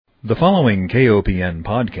The following KOPN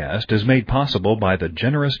podcast is made possible by the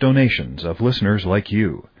generous donations of listeners like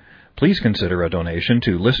you. Please consider a donation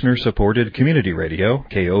to listener-supported community radio,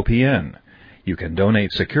 KOPN. You can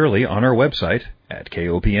donate securely on our website at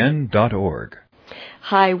kopn.org.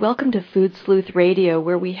 Hi, welcome to Food Sleuth Radio,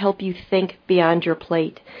 where we help you think beyond your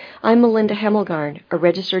plate. I'm Melinda Hemmelgarn, a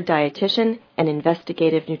registered dietitian and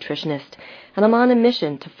investigative nutritionist, and I'm on a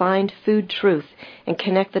mission to find food truth and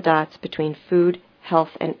connect the dots between food,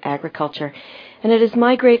 health, and agriculture. And it is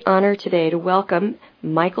my great honor today to welcome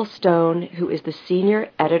Michael Stone, who is the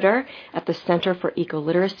senior editor at the Center for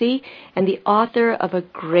Ecoliteracy and the author of a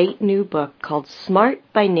great new book called Smart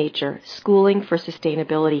by Nature, Schooling for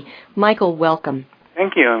Sustainability. Michael, welcome.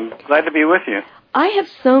 Thank you. I'm glad to be with you. I have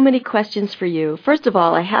so many questions for you. First of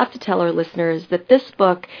all, I have to tell our listeners that this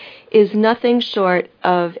book is nothing short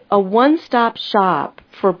of a one-stop shop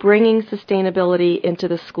for bringing sustainability into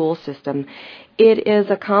the school system. It is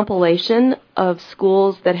a compilation of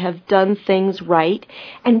schools that have done things right,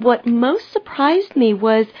 and what most surprised me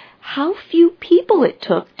was how few people it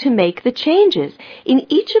took to make the changes. In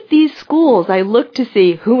each of these schools, I looked to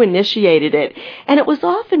see who initiated it, and it was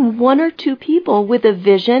often one or two people with a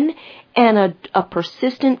vision and a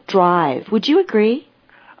persistent drive. Would you agree?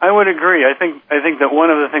 I would agree. I think that one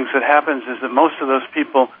of the things that happens is that most of those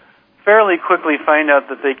people fairly quickly find out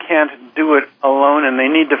that they can't do it alone and they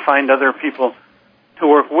need to find other people to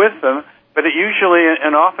work with them. But it usually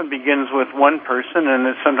and often begins with one person,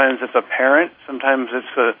 and sometimes it's a parent, sometimes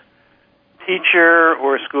it's a teacher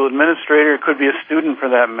or a school administrator. It could be a student for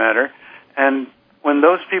that matter. And when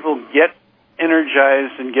those people get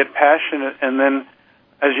energized and get passionate and then,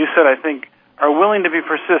 as you said, I think, are willing to be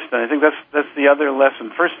persistent. I think that's the other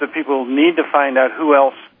lesson. First, that people need to find out who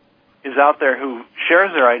else is out there who shares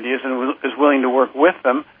their ideas and is willing to work with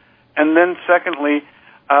them. And then secondly,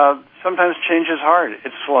 sometimes change is hard.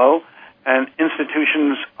 It's slow, and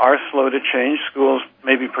institutions are slow to change. Schools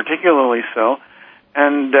maybe particularly so.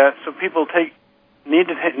 And so people need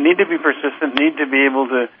to be persistent, need to be able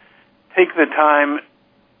to take the time,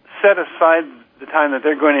 set aside the time that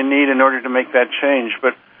they're going to need in order to make that change.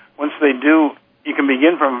 But once they do, you can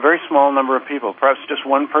begin from a very small number of people, perhaps just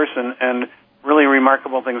one person, and really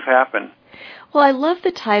remarkable things happen. Well, I love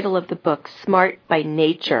the title of the book, Smart by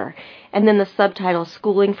Nature, and then the subtitle,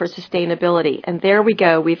 Schooling for Sustainability. And there we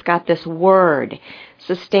go. We've got this word,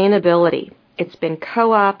 sustainability. It's been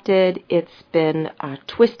co-opted. It's been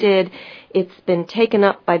twisted. It's been taken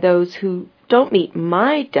up by those who don't meet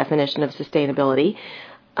my definition of sustainability.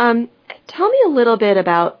 Tell me a little bit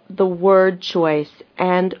about the word choice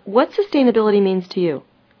and what sustainability means to you.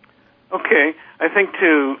 Okay. I think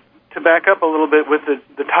to back up a little bit with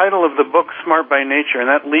the title of the book, Smart by Nature, and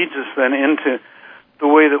that leads us then into the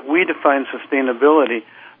way that we define sustainability.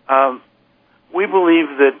 We believe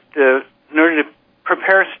that in order to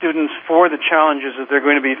prepare students for the challenges that they're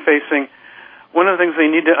going to be facing, one of the things they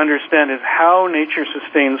need to understand is how nature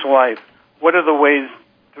sustains life. What are the ways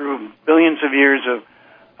through billions of years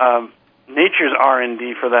of nature's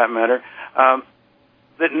R&D, for that matter,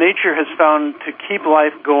 that nature has found to keep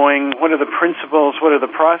life going? What are the principles? What are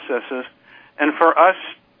the processes? And for us,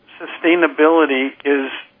 sustainability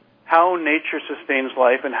is how nature sustains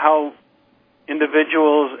life and how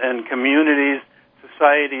individuals and communities,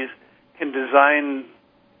 societies can design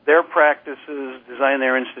their practices, design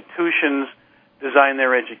their institutions, design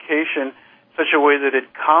their education in such a way that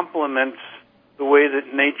it complements the way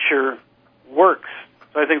that nature works.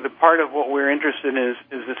 So I think that part of what we're interested in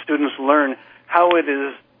is that students learn how it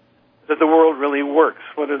is that the world really works.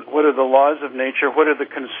 What are the laws of nature? What are the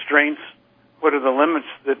constraints? What are the limits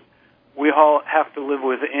that we all have to live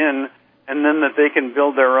within? And then that they can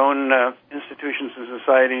build their own institutions and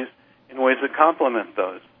societies in ways that complement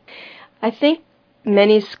those. I think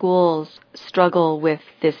many schools struggle with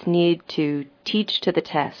this need to teach to the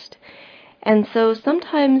test. And so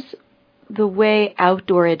sometimes the way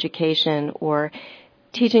outdoor education or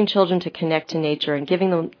teaching children to connect to nature and giving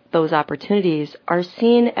them those opportunities are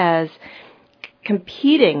seen as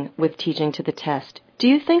competing with teaching to the test. Do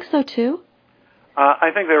you think so too?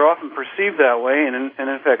 I think they're often perceived that way, and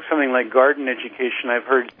in fact, something like garden education, I've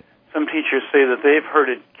heard some teachers say that they've heard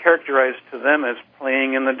it characterized to them as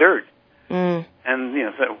playing in the dirt. And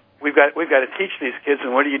so we've got to teach these kids,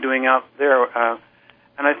 and what are you doing out there?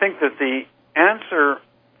 And I think that the answer,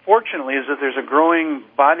 fortunately, is that there's a growing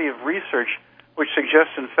body of research which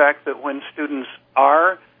suggests, in fact, that when students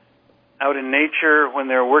are out in nature, when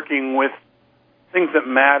they're working with things that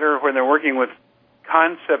matter, when they're working with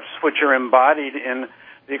concepts which are embodied in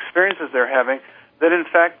the experiences they're having, that in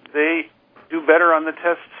fact they do better on the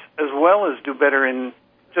tests as well as do better in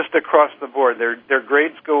just across the board. Their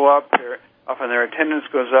grades go up, often their attendance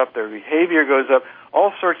goes up, their behavior goes up,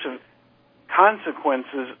 all sorts of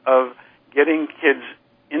consequences of getting kids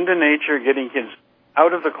into nature, getting kids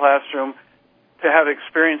out of the classroom to have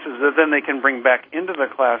experiences that then they can bring back into the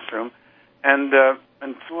classroom. And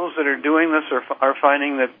schools that are doing this are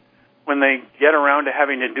finding that when they get around to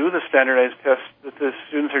having to do the standardized tests, that the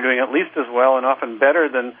students are doing at least as well and often better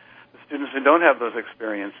than the students who don't have those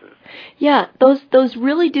experiences. Yeah, those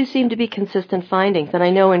really do seem to be consistent findings. And I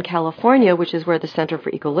know in California, which is where the Center for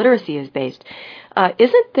Ecoliteracy is based,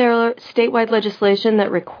 isn't there statewide legislation that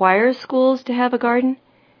requires schools to have a garden?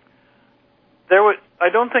 I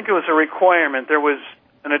don't think it was a requirement. There was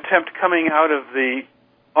an attempt coming out of the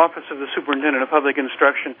Office of the Superintendent of Public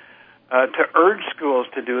Instruction to urge schools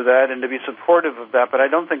to do that and to be supportive of that, but I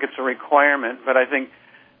don't think it's a requirement. But I think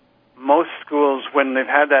most schools, when they've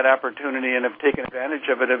had that opportunity and have taken advantage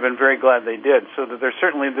of it, have been very glad they did. So that there's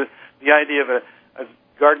certainly the idea of a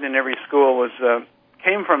garden in every school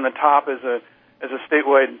came from the top as a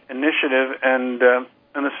statewide initiative, and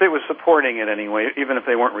the state was supporting it anyway, even if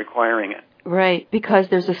they weren't requiring it. Right, because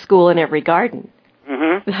there's a school in every garden.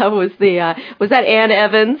 Mm-hmm. That was was that Ann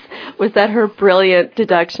Evans? Was that her brilliant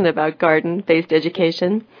deduction about garden-based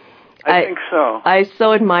education? I think so. I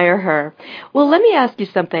so admire her. Well, let me ask you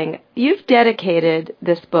something. You've dedicated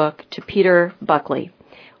this book to Peter Buckley.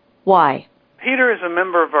 Why? Peter is a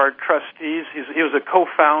member of our trustees. He was a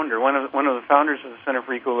co-founder, one of the founders of the Center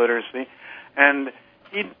for Ecoliteracy, and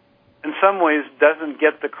he, in some ways, doesn't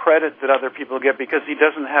get the credit that other people get because he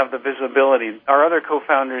doesn't have the visibility. Our other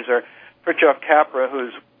co-founders are Fritjof Capra,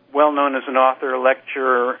 who's well known as an author,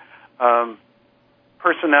 lecturer,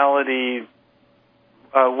 personality,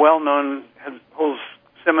 well known, holds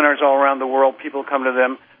seminars all around the world. People come to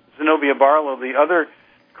them. Zenobia Barlow, the other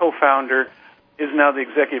co-founder, is now the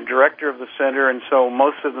executive director of the center, and so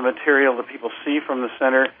most of the material that people see from the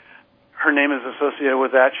center, her name is associated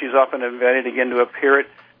with that. She's often invited again to appear at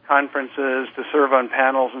conferences, to serve on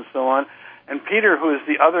panels, and so on. And Peter, who is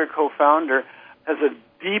the other co-founder, has a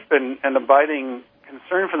deep and abiding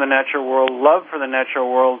concern for the natural world, love for the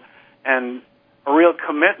natural world, and a real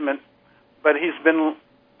commitment, but he's been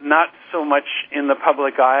not so much in the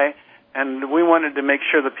public eye, and we wanted to make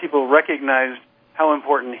sure that people recognized how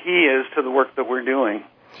important he is to the work that we're doing.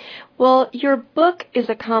 Well, your book is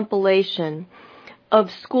a compilation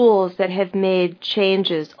of schools that have made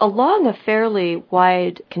changes along a fairly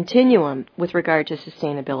wide continuum with regard to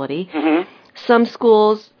sustainability. Mm-hmm. Some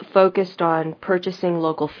schools focused on purchasing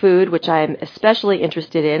local food, which I'm especially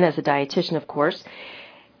interested in as a dietitian, of course.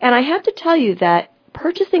 And I have to tell you that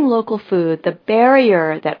purchasing local food, the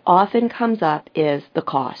barrier that often comes up is the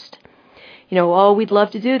cost. We'd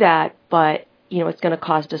love to do that, but, it's going to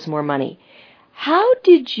cost us more money. How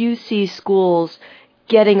did you see schools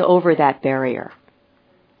getting over that barrier?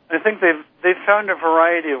 I think they've found a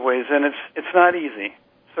variety of ways, and it's not easy,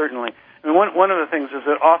 certainly. I mean, one of the things is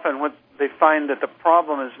that often what they find that the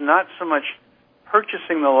problem is not so much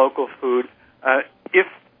purchasing the local food, if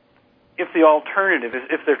the alternative is,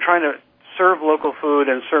 if they're trying to serve local food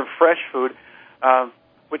and serve fresh food,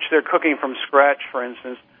 which they're cooking from scratch, for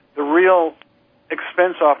instance, the real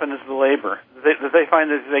expense often is the labor. They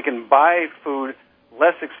find that they can buy food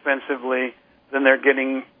less expensively than they're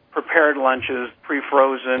getting prepared lunches,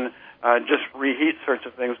 pre-frozen, just reheat sorts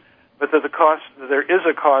of things. But that there is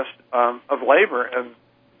a cost of labor,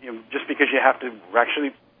 just because you have to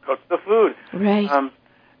actually cook the food. Right.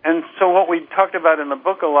 And so what we talked about in the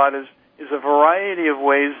book a lot is a variety of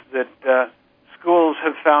ways that schools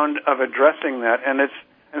have found of addressing that, and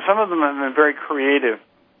some of them have been very creative.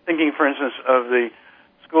 Thinking, for instance, of the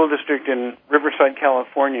school district in Riverside,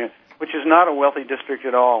 California, which is not a wealthy district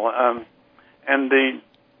at all, and the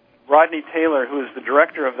Rodney Taylor, who is the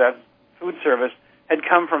director of that food service, had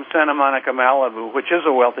come from Santa Monica, Malibu, which is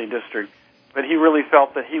a wealthy district, but he really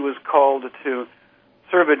felt that he was called to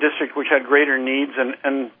serve a district which had greater needs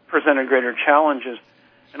and presented greater challenges.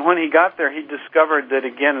 And when he got there, he discovered that,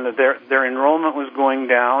 again, that their enrollment was going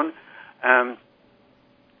down.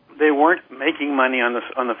 They weren't making money on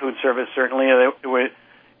the food service, certainly.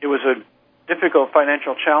 It was a difficult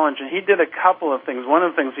financial challenge, and he did a couple of things. One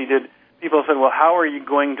of the things he did, people said, well, how are you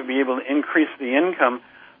going to be able to increase the income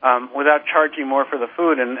without charging more for the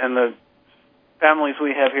food? And the families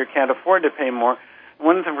we have here can't afford to pay more.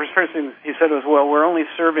 One of the first things he said was, well, we're only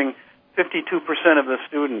serving 52% of the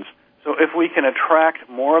students. So if we can attract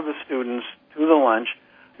more of the students to the lunch,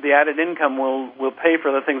 the added income will pay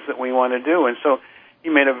for the things that we want to do. And so he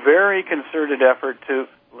made a very concerted effort to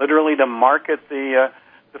literally to market the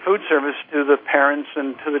food service to the parents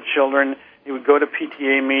and to the children. He would go to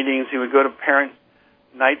PTA meetings. He would go to parent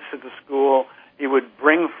nights at the school. He would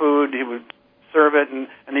bring food. He would serve it, and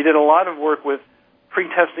he did a lot of work with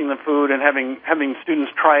pre-testing the food and having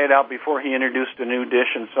students try it out before he introduced a new dish.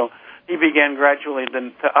 And so he began gradually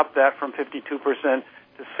then to up that from 52%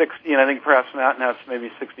 to 60, and I think perhaps now it's maybe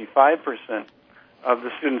 65% of the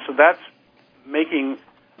students. So that's making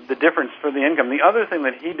the difference for the income. The other thing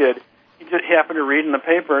that he happened to read in the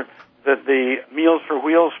paper that the Meals for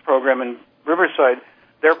Wheels program in Riverside,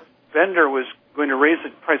 their vendor was going to raise the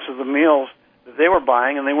price of the meals that they were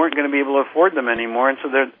buying, and they weren't going to be able to afford them anymore. And so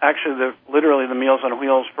literally the Meals on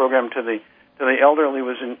Wheels program to the elderly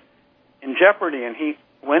was in jeopardy. And he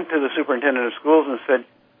went to the superintendent of schools and said,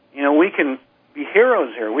 we can be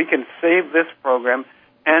heroes here. We can save this program,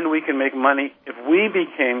 and we can make money if we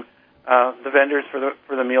became the vendors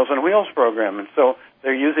for the Meals on Wheels program. And so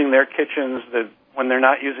they're using their kitchens when they're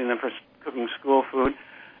not using them for cooking school food,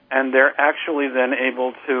 and they're actually then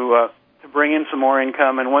able to bring in some more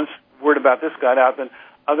income. And once word about this got out, then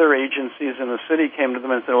other agencies in the city came to them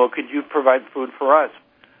and said, well, could you provide food for us?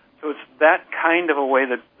 So it's that kind of a way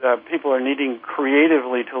that people are needing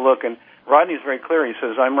creatively to look. And Rodney's very clear. He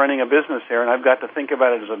says, I'm running a business here, and I've got to think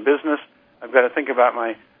about it as a business. I've got to think about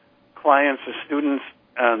my clients as students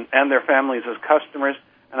and their families as customers,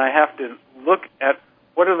 and I have to look at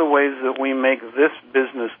what are the ways that we make this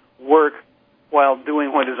business work while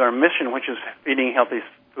doing what is our mission, which is feeding healthy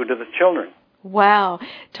food to the children. Wow.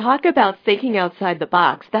 Talk about thinking outside the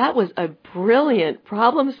box. That was a brilliant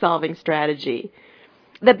problem-solving strategy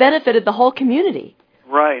that benefited the whole community.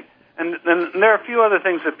 Right. And there are a few other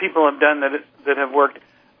things that people have done that have worked.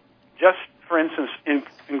 Just, for instance, in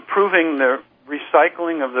improving the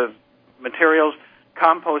recycling of the materials,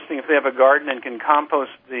 composting, if they have a garden and can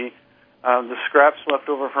compost the scraps left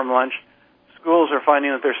over from lunch. Schools are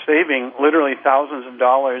finding that they're saving literally thousands of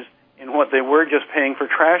dollars in what they were just paying for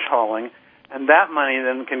trash hauling, and that money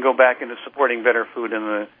then can go back into supporting better food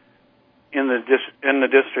in the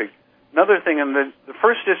district. Another thing, in the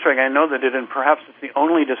first district I know that did, and perhaps it's the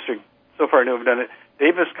only district so far to have done it,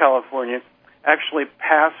 Davis, California, actually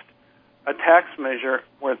passed a tax measure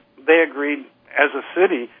where they agreed as a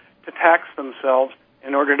city to tax themselves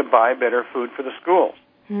in order to buy better food for the schools.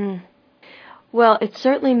 Well, it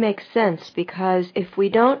certainly makes sense, because if we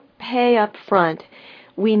don't pay up front,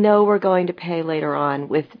 we know we're going to pay later on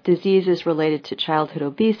with diseases related to childhood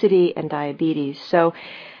obesity and diabetes. So,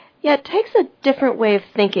 yeah, it takes a different way of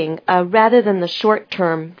thinking, rather than the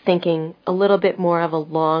short-term thinking, a little bit more of a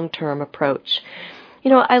long-term approach.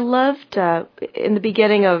 I loved, in the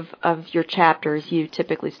beginning of your chapters, you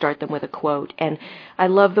typically start them with a quote, and I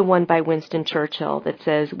love the one by Winston Churchill that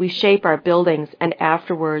says, "We shape our buildings, and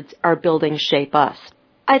afterwards our buildings shape us."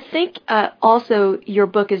 I think also your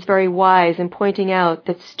book is very wise in pointing out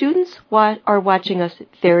that students are watching us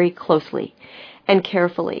very closely and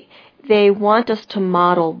carefully. They want us to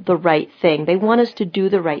model the right thing. They want us to do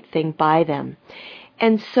the right thing by them.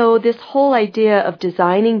 And so this whole idea of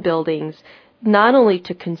designing buildings not only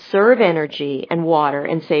to conserve energy and water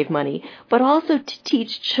and save money, but also to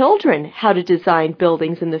teach children how to design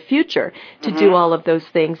buildings in the future to do all of those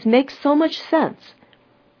things makes so much sense.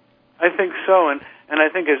 I think so, and I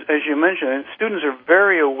think as you mentioned, students are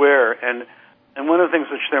very aware, and one of the things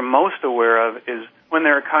which they're most aware of is when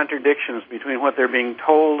there are contradictions between what they're being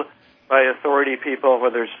told by authority people,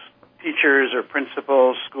 whether it's teachers or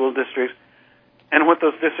principals, school districts, and what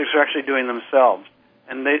those districts are actually doing themselves.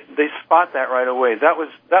 And they spot that right away. That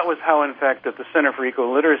was how, in fact, that the Center for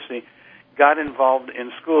Eco-Literacy got involved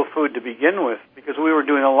in school food to begin with, because we were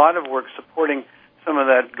doing a lot of work supporting some of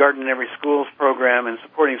that Garden in Every Schools program and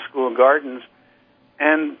supporting school gardens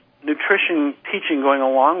and nutrition teaching going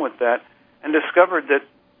along with that, and discovered that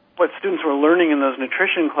what students were learning in those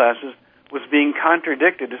nutrition classes was being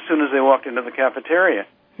contradicted as soon as they walked into the cafeteria.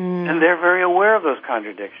 And they're very aware of those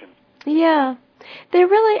contradictions. Yeah. They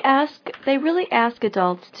really ask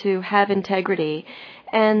adults to have integrity,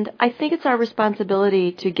 and I think it's our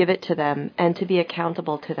responsibility to give it to them and to be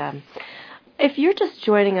accountable to them. If you're just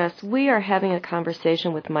joining us, we are having a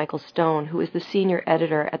conversation with Michael Stone, who is the senior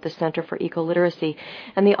editor at the Center for Eco-Literacy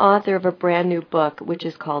and the author of a brand new book, which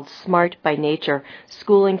is called Smart by Nature,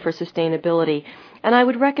 Schooling for Sustainability. And I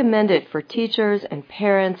would recommend it for teachers and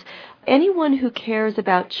parents, anyone who cares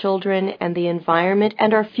about children and the environment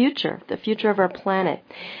and our future, the future of our planet.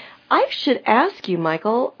 I should ask you,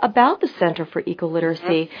 Michael, about the Center for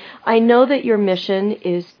Eco-Literacy. I know that your mission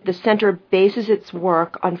is the center bases its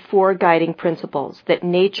work on 4 guiding principles: that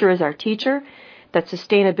nature is our teacher, that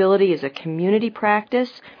sustainability is a community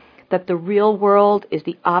practice, that the real world is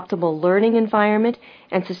the optimal learning environment,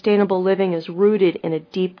 and sustainable living is rooted in a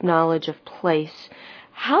deep knowledge of place.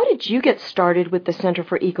 How did you get started with the Center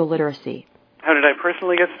for Ecoliteracy? How did I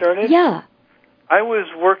personally get started? Yeah. I was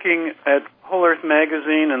working at Whole Earth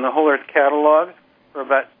Magazine and the Whole Earth Catalog for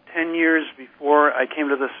about 10 years before I came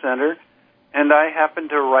to the center, and I happened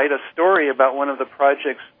to write a story about one of the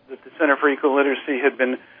projects that the Center for Ecoliteracy had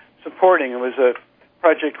been supporting. It was a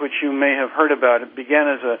project which you may have heard about. It began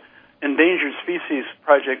as an endangered species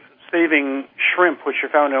project saving shrimp, which are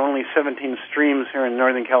found in only 17 streams here in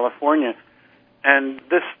Northern California. And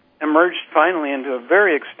this emerged finally into a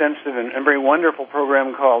very extensive and very wonderful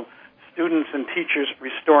program called Students and Teachers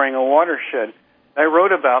Restoring a Watershed. I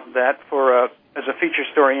wrote about that as a feature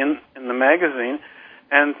story in the magazine,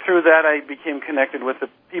 and through that I became connected with the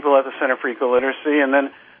people at the Center for Ecoliteracy, and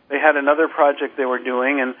then they had another project they were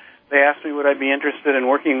doing, and they asked me would I be interested in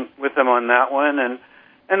working with them on that one, and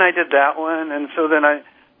I did that one, and so then I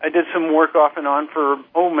did some work off and on for,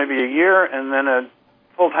 maybe a year, and then a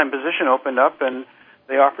full-time position opened up, and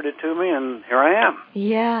they offered it to me, and here I am.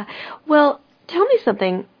 Yeah. Well, tell me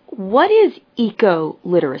something. What is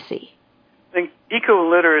eco-literacy? I think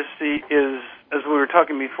eco-literacy is, as we were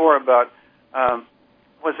talking before about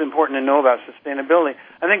what's important to know about sustainability,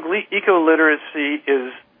 I think eco-literacy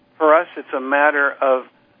is, for us, it's a matter of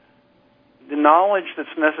the knowledge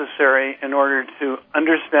that's necessary in order to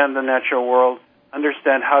understand the natural world,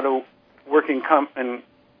 understand how to work in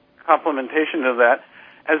complementation of that,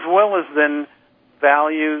 as well as then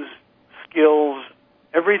values, skills,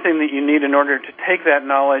 everything that you need in order to take that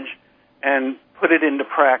knowledge and put it into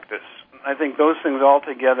practice. I think those things all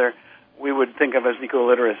together we would think of as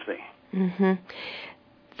eco-literacy. Mm-hmm.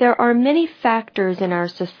 There are many factors in our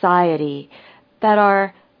society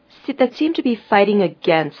that seem to be fighting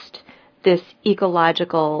against this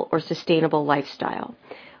ecological or sustainable lifestyle.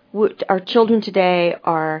 Our children today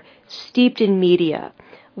are steeped in media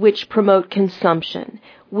which promote consumption,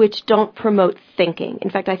 which don't promote thinking. In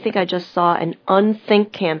fact, I think I just saw an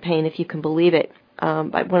Unthink campaign, if you can believe it,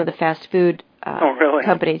 by one of the fast food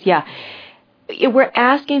companies. Yeah. We're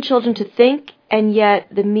asking children to think, and yet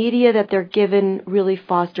the media that they're given really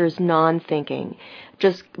fosters non-thinking,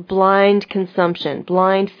 just blind consumption,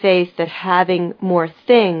 blind faith that having more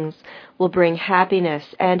things will bring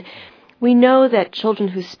happiness. And we know that children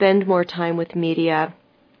who spend more time with media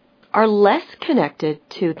are less connected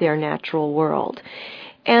to their natural world.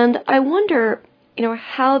 And I wonder,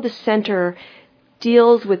 how the center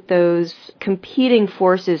deals with those competing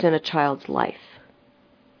forces in a child's life.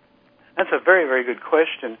 That's a very, very good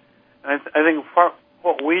question. And I think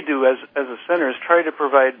what we do as a center is try to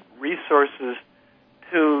provide resources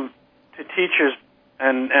to teachers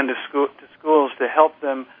and to schools to help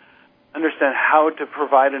them understand how to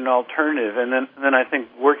provide an alternative. And then I think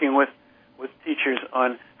working with teachers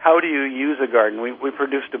on how do you use a garden. We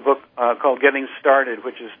produced a book called Getting Started,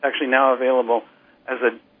 which is actually now available as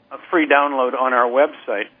a free download on our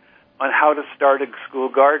website on how to start a school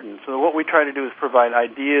garden. So what we try to do is provide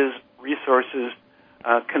ideas, resources,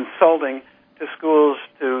 consulting to schools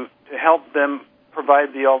to help them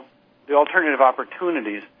provide the alternative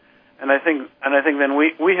opportunities. And I think then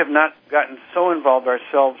we have not gotten so involved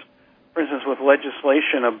ourselves, for instance, with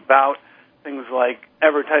legislation about things like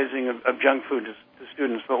advertising of junk food to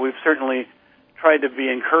students, but we've certainly tried to be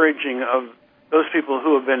encouraging of those people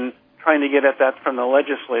who have been trying to get at that from the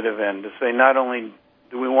legislative end, to say not only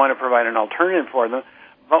do we want to provide an alternative for them,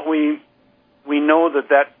 but we know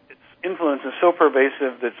that its influence is so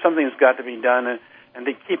pervasive that something's got to be done, and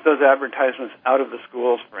to keep those advertisements out of the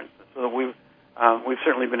schools, for instance. So that we've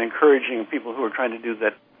certainly been encouraging people who are trying to do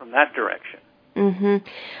that from that direction.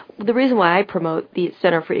 Mm-hmm. The reason why I promote the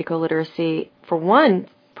Center for Ecoliteracy, for one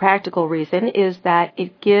practical reason, is that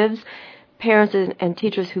it gives parents and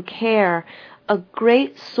teachers who care a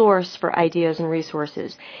great source for ideas and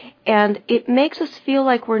resources. And it makes us feel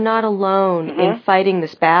like we're not alone in fighting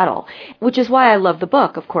this battle, which is why I love the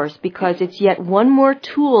book, of course, because it's yet one more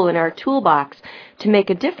tool in our toolbox to make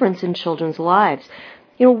a difference in children's lives.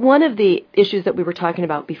 One of the issues that we were talking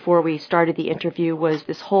about before we started the interview was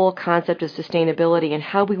this whole concept of sustainability and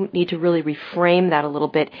how we need to really reframe that a little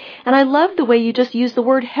bit. And I love the way you just used the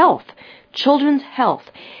word health, children's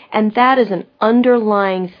health. And that is an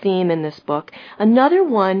underlying theme in this book. Another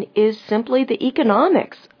one is simply the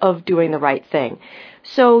economics of doing the right thing.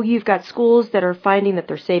 So you've got schools that are finding that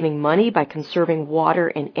they're saving money by conserving water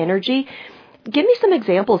and energy. Give me some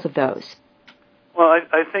examples of those. Well,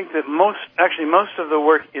 I think that most of the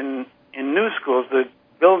work in new schools, the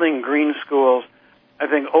building green schools, I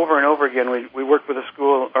think over and over again we worked with a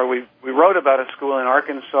school, or we wrote about a school in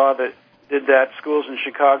Arkansas that did that, schools in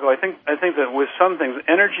Chicago. I think that with some things,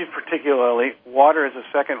 energy particularly, water is a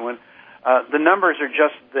second one, The numbers are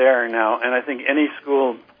just there now, and I think any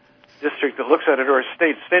school district that looks at it, or a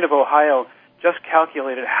state of Ohio, just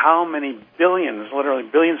calculated how many billions, literally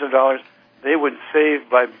billions of dollars, they would save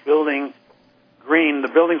by building green, the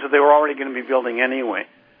buildings that they were already going to be building anyway.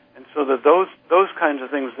 And so that those kinds of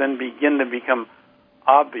things then begin to become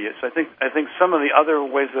obvious. I think some of the other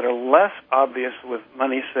ways that are less obvious with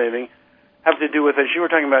money saving have to do with, as you were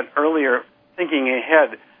talking about earlier, thinking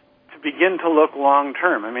ahead, to begin to look long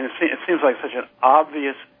term. I mean, it seems like such an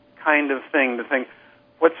obvious kind of thing to think,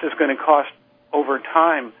 what's this going to cost over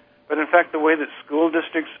time? But in fact, the way that school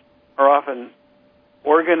districts are often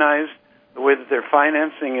organized, the way that their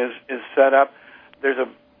financing is set up, there's a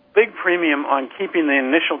big premium on keeping the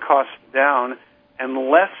initial costs down and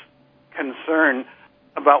less concern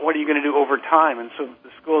about what are you going to do over time. And so the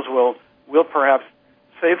schools will perhaps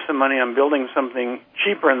save some money on building something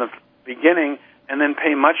cheaper in the beginning and then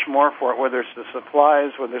pay much more for it, whether it's the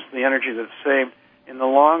supplies, whether it's the energy that's saved in the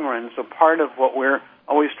long run. So part of what we're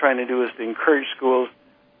always trying to do is to encourage schools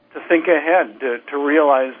to think ahead, to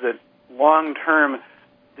realize that long term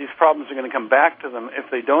these problems are going to come back to them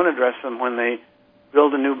if they don't address them when they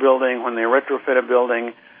build a new building, when they retrofit a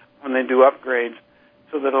building, when they do upgrades.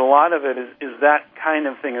 So that a lot of it is that kind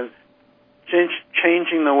of thing, is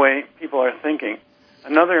changing the way people are thinking.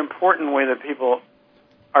 Another important way that people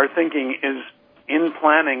are thinking is in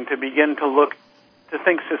planning to begin to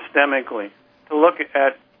think systemically, to look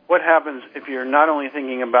at what happens if you're not only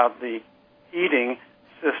thinking about the heating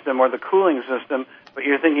system or the cooling system, but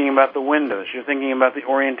you're thinking about the windows, you're thinking about the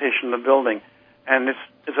orientation of the building. And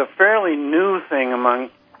it's a fairly new thing among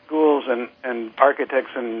schools and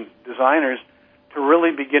architects and designers to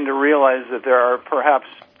really begin to realize that there are perhaps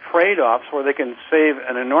trade-offs where they can save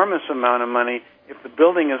an enormous amount of money if the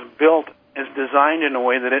building is designed in a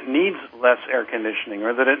way that it needs less air conditioning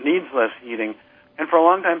or that it needs less heating. And for a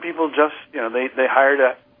long time, people just, they hired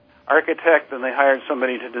an architect and they hired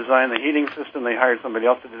somebody to design the heating system, they hired somebody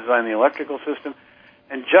else to design the electrical system,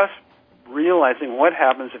 and just realizing what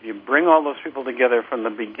happens if you bring all those people together from the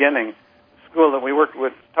beginning. School that we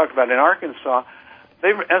talked about in Arkansas,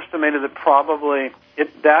 they've estimated that probably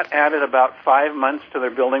that added about 5 months to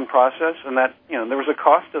their building process, and that there was a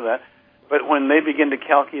cost to that. But when they begin to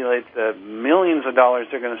calculate the millions of dollars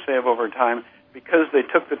they're going to save over time because they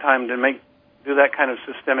took the time to do that kind of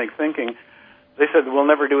systemic thinking, they said we'll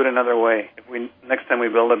never do it another way next time we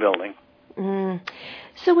build a building.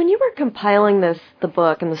 So when you were compiling the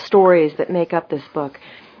book and the stories that make up this book,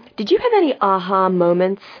 did you have any aha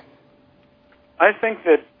moments? I think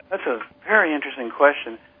that's a very interesting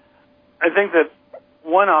question. I think that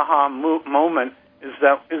one aha moment is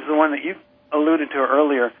the one that you alluded to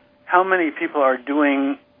earlier. How many people are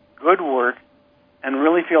doing good work and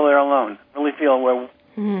really feel they're alone, really feel where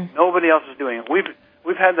nobody else is doing it.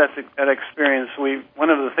 We've had that experience. One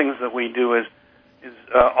of the things that we do is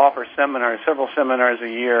offer several seminars a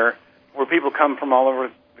year, where people come from all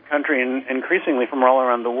over the country and increasingly from all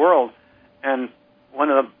around the world. And one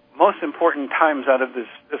of the most important times out of this,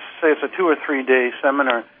 say it's a 2 or 3 day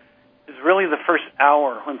seminar, is really the first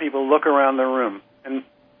hour when people look around the room and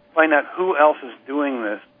find out who else is doing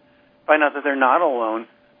this, find out that they're not alone.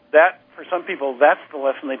 That, for some people, that's the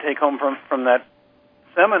lesson they take home from that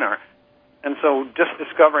seminar. And so just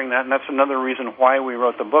discovering that, and that's another reason why we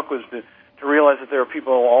wrote the book, was to realize that there are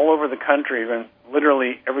people all over the country, and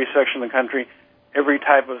literally every section of the country, every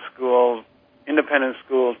type of school, independent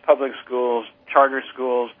schools, public schools, charter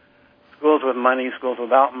schools, schools with money, schools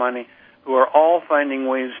without money, who are all finding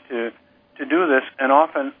ways to do this, and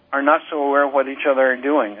often are not so aware of what each other are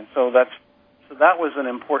doing. And so that was an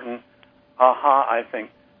important aha, I think.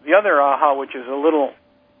 The other aha, which is a little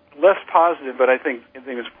less positive, but I think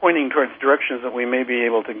it's pointing towards directions that we may be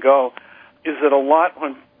able to go, is that a lot,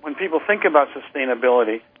 when people think about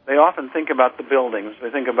sustainability, they often think about the buildings. They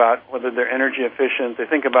think about whether they're energy efficient. They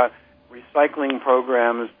think about recycling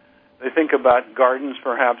programs. They think about gardens,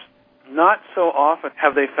 perhaps. Not so often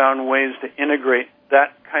have they found ways to integrate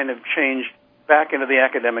that kind of change back into the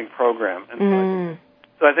academic program. And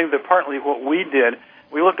so I think that partly what we did,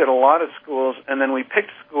 we looked at a lot of schools, and then we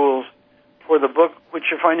picked schools for the book which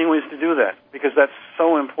are finding ways to do that, because that's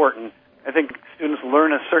so important. I think students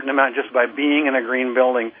learn a certain amount just by being in a green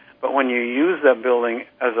building, but when you use that building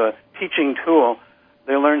as a teaching tool,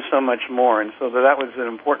 they learn so much more. And so that was an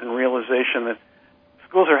important realization that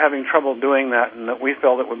schools are having trouble doing that, and that we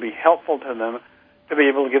felt it would be helpful to them to be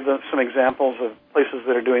able to give them some examples of places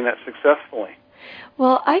that are doing that successfully.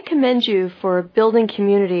 Well, I commend you for building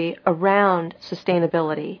community around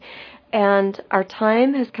sustainability. And our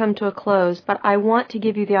time has come to a close, but I want to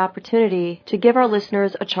give you the opportunity to give our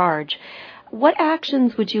listeners a charge. what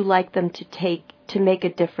actions would you like them to take to make a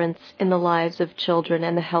difference in the lives of children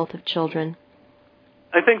and the health of children?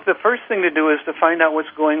 I think the first thing to do is to find out what's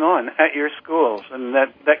going on at your schools, and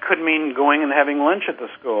that could mean going and having lunch at the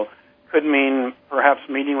school, could mean perhaps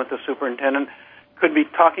meeting with the superintendent, could be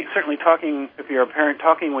certainly talking, if you're a parent,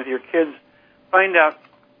 talking with your kids. Find out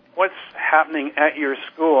what's happening at your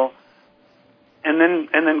school, and then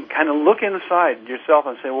kind of look inside yourself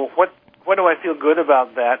and say, well, what do I feel good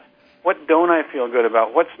about that? What don't I feel good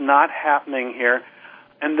about? What's not happening here?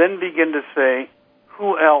 And then begin to say,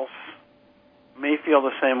 who else may feel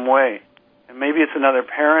the same way? And maybe it's another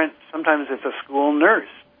parent. Sometimes it's a school nurse,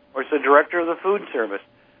 or it's the director of the food service.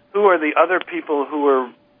 Who are the other people who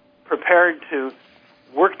are prepared to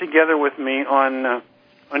work together with me on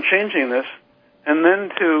changing this? And then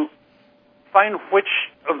to find which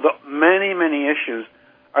of the many, many issues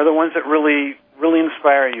are the ones that really, really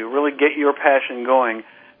inspire you, really get your passion going,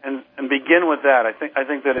 and begin with that. I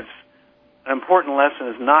think that it's an important lesson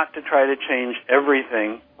is not to try to change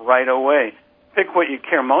everything right away. Pick what you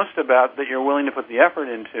care most about that you're willing to put the effort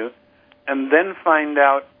into, and then find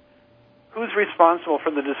out who's responsible for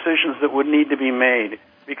the decisions that would need to be made.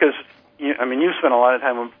 Because, you spent a lot of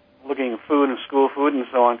time looking at food and school food and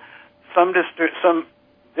so on. Some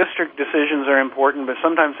district decisions are important, but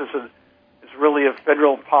sometimes it's really a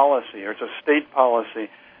federal policy or it's a state policy,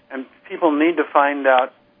 and people need to find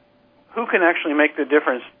out who can actually make the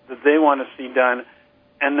difference that they want to see done,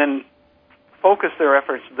 and then focus their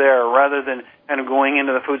efforts there rather than kind of going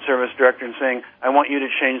into the food service director and saying, I want you to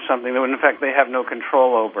change something that, in fact, they have no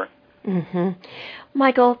control over. Mm-hmm.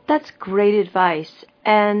 Michael, that's great advice,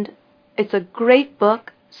 and it's a great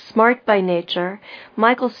book, Smart by Nature.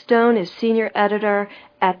 Michael Stone is senior editor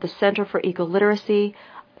at the Center for Ecoliteracy.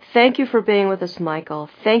 Thank you for being with us, Michael.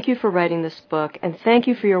 Thank you for writing this book, and thank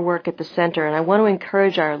you for your work at the Center. And I want to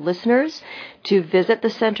encourage our listeners to visit the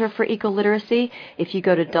Center for Ecoliteracy. If you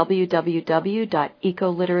go to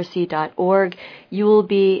www.ecoliteracy.org, you will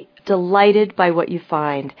be delighted by what you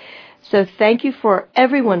find. So thank you for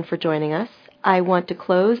everyone for joining us. I want to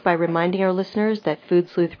close by reminding our listeners that Food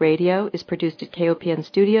Sleuth Radio is produced at KOPN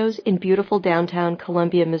Studios in beautiful downtown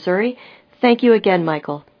Columbia, Missouri. Thank you again,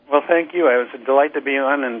 Michael. Well, thank you. It was a delight to be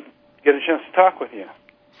on and get a chance to talk with you.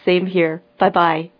 Same here. Bye-bye.